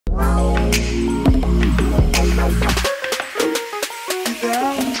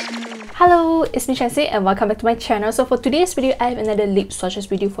it's theChency and welcome back to my channel. So for today's video, I have another lip swatches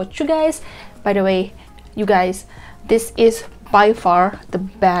video for you guys. By the way, you guys, this is by far the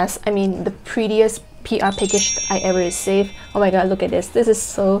best, I mean the prettiest PR package I ever received. Oh my god, look at this. This is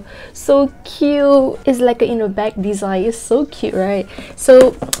so cute. It's like a bag design. It's so cute, right?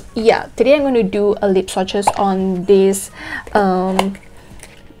 So yeah, today I'm going to do a lip swatches on this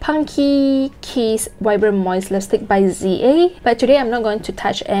Punchy Kiss Vibrant Moist Lipstick by ZA. But today I'm not going to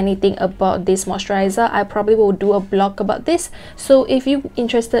touch anything about this moisturizer. I probably will do a vlog about this. So if you're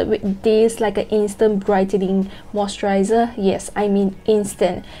interested with this like an instant brightening moisturizer, yes, I mean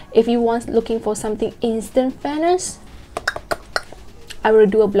instant. If you want looking for something instant fairness, I will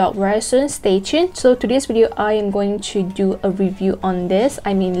do a vlog very soon. Stay tuned. So today's video I am going to do a review on this,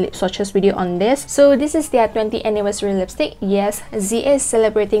 I mean lip swatches video on this. So this is their 20th anniversary lipstick. Yes, ZA is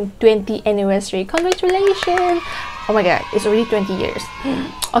celebrating 20th anniversary. Congratulations! Oh my god, it's already 20 years.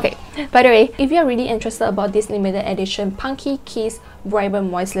 Okay, by the way, if you're really interested about this limited edition Punchy Kiss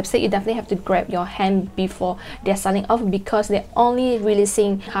Vibrant Moist Lipstick, you definitely have to grab your hand before they're selling off, because they're only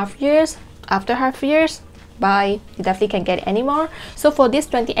releasing half years. After half years, bye, you definitely can't get it anymore. So for this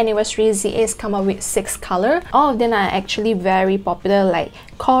 20th anniversary, ZA has come up with 6 colors. All of them are actually very popular, like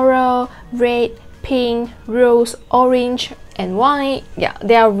coral, red, pink, rose, orange, and white. Yeah,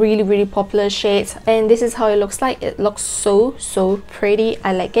 they are really popular shades, and this is how it looks like. It looks so pretty.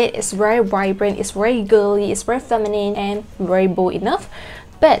 I like it. It's very vibrant, it's very girly, it's very feminine, and very bold enough.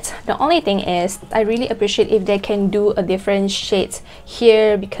 But the only thing is, I really appreciate if they can do a different shades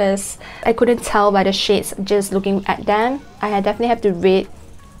here, because I couldn't tell by the shades just looking at them. I definitely have to read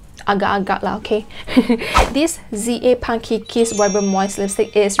agak-agak lah, okay? This ZA Punchy Kiss Vibrant Moist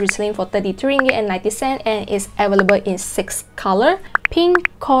Lipstick is retailing for 33 ringgit and 90 cents and is available in 6 colors: pink,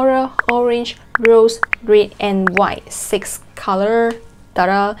 coral, orange, rose, red, and white. 6 colors.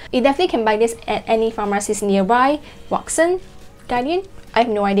 Ta-da! You definitely can buy this at any pharmacies nearby. Watsons, Guardian, I have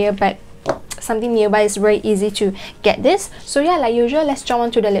no idea, but something nearby is very easy to get this. So yeah, like usual, let's jump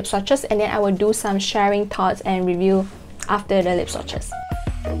on to the lip swatches, and then I will do some sharing thoughts and review after the lip swatches.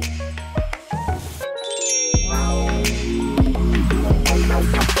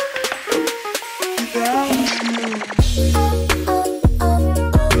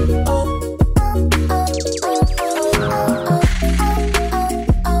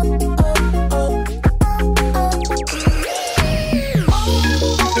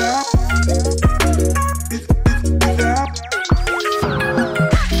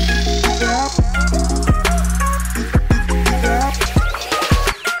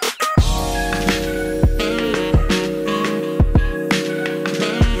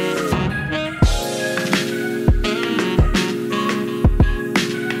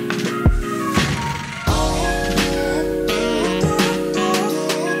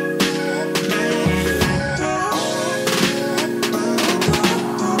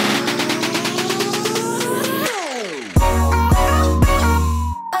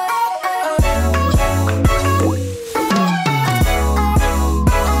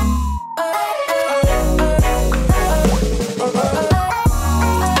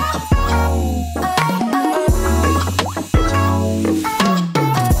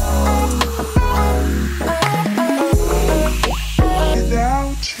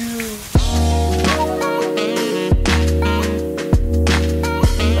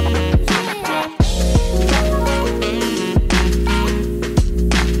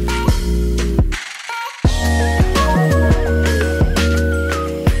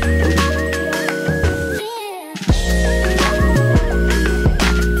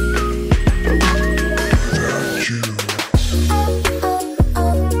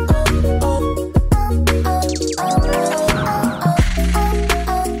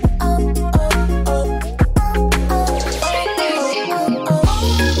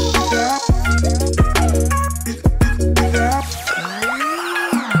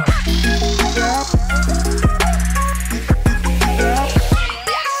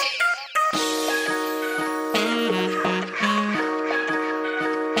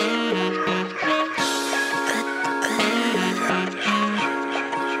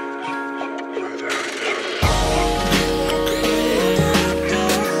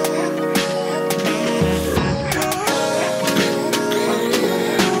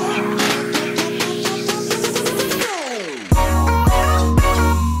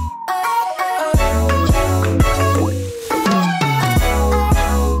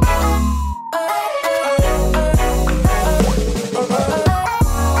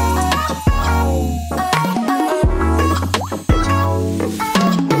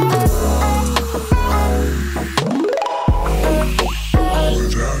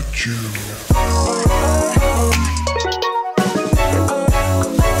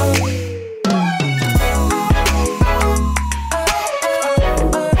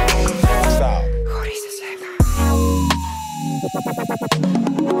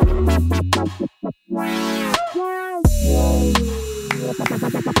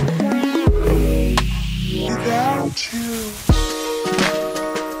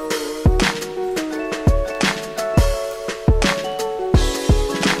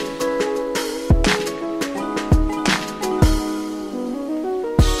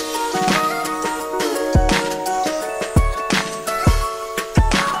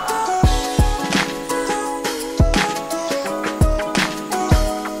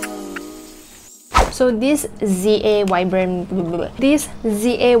 So this ZA Vibrant, this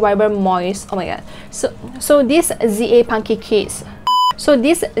ZA Vibrant Moist, oh my god. So this ZA Punky Kiss. So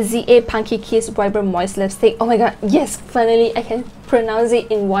this ZA Punky Kiss Vibrant Moist Lipstick, oh my god, yes, finally I can pronounce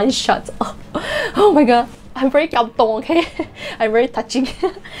it in one shot. Oh my god, I'm very kampong, okay? I'm very touching.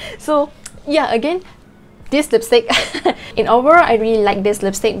 So yeah, again, this lipstick, in overall, I really like this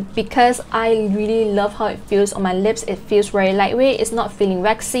lipstick because I really love how it feels on my lips. It feels very lightweight, it's not feeling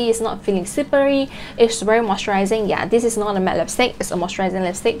waxy, it's not feeling slippery, it's very moisturizing. Yeah, this is not a matte lipstick, it's a moisturizing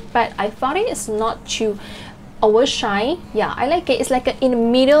lipstick, but I thought it's not too over shine. Yeah, I like it. It's like in the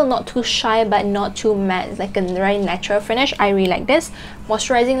middle, not too shy but not too matte. It's like a very natural finish. I really like this.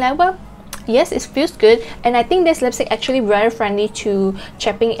 Moisturizing level, yes, it feels good, and I think this lipstick actually very friendly to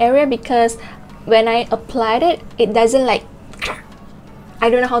chapping area because when I applied it, it doesn't like,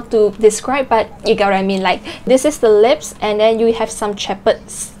 I don't know how to describe, but you get what I mean. Like, this is the lips and then you have some chapped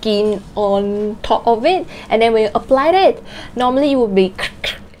skin on top of it, and then when you applied it, normally it would be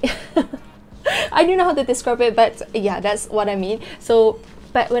I don't know how to describe it, but yeah, that's what I mean. So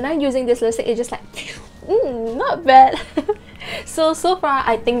but when I'm using this lipstick, it's just like not bad. So far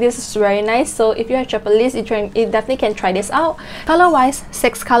I think this is very nice. So if you have chapped lips, you definitely can try this out. Color wise,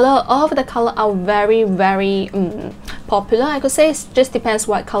 6 color. All of the color are very popular, I could say. It just depends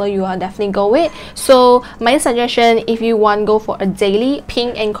what color you are definitely go with. So my suggestion, if you want go for a daily,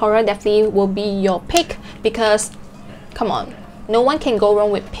 pink and coral definitely will be your pick, because come on, no one can go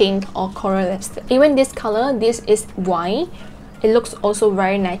wrong with pink or coral lipstick. Even this color, this is wine, it looks also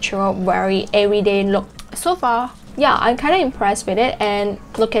very natural, very everyday look. So far, yeah, I'm kind of impressed with it, and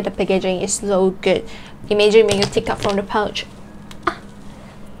look at the packaging, it's so good. Imagine when you take out from the pouch,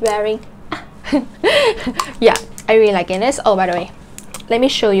 wearing. Yeah, I really like this. Oh, by the way, let me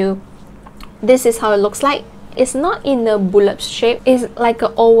show you. This is how it looks like. It's not in the bullet shape, it's like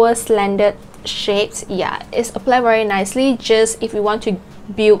an over slanted shapes. Yeah, it's applied very nicely. Just if you want to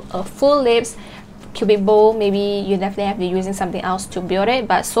build a full lips cupid bow, maybe you definitely have to be using something else to build it,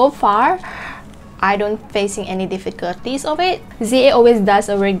 but so far I don't facing any difficulties of it. ZA always does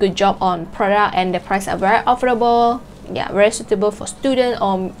a very good job on product, and the price are very affordable. Yeah, very suitable for student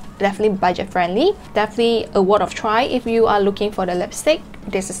or definitely budget friendly. Definitely a worth of try if you are looking for the lipstick.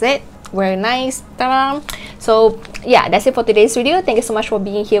 This is it. Very nice. Ta-da! So yeah, that's it for today's video. Thank you so much for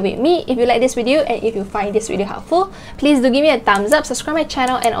being here with me. If you like this video and if you find this video helpful, please do give me a thumbs up, subscribe my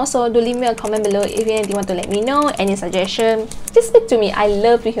channel, and also do leave me a comment below if you want to let me know any suggestion. Just speak to me. I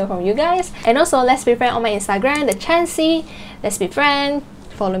love to hear from you guys. And also, let's be friends on my Instagram, theChency. Let's be friends.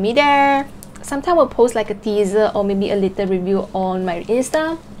 Follow me there. Sometimes I'll post like a teaser or maybe a little review on my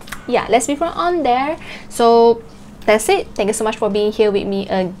Insta. Yeah, let's be friends on there. So that's it. Thank you so much for being here with me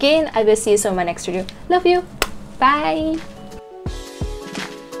again. I will see you soon in my next video. Love you. Bye.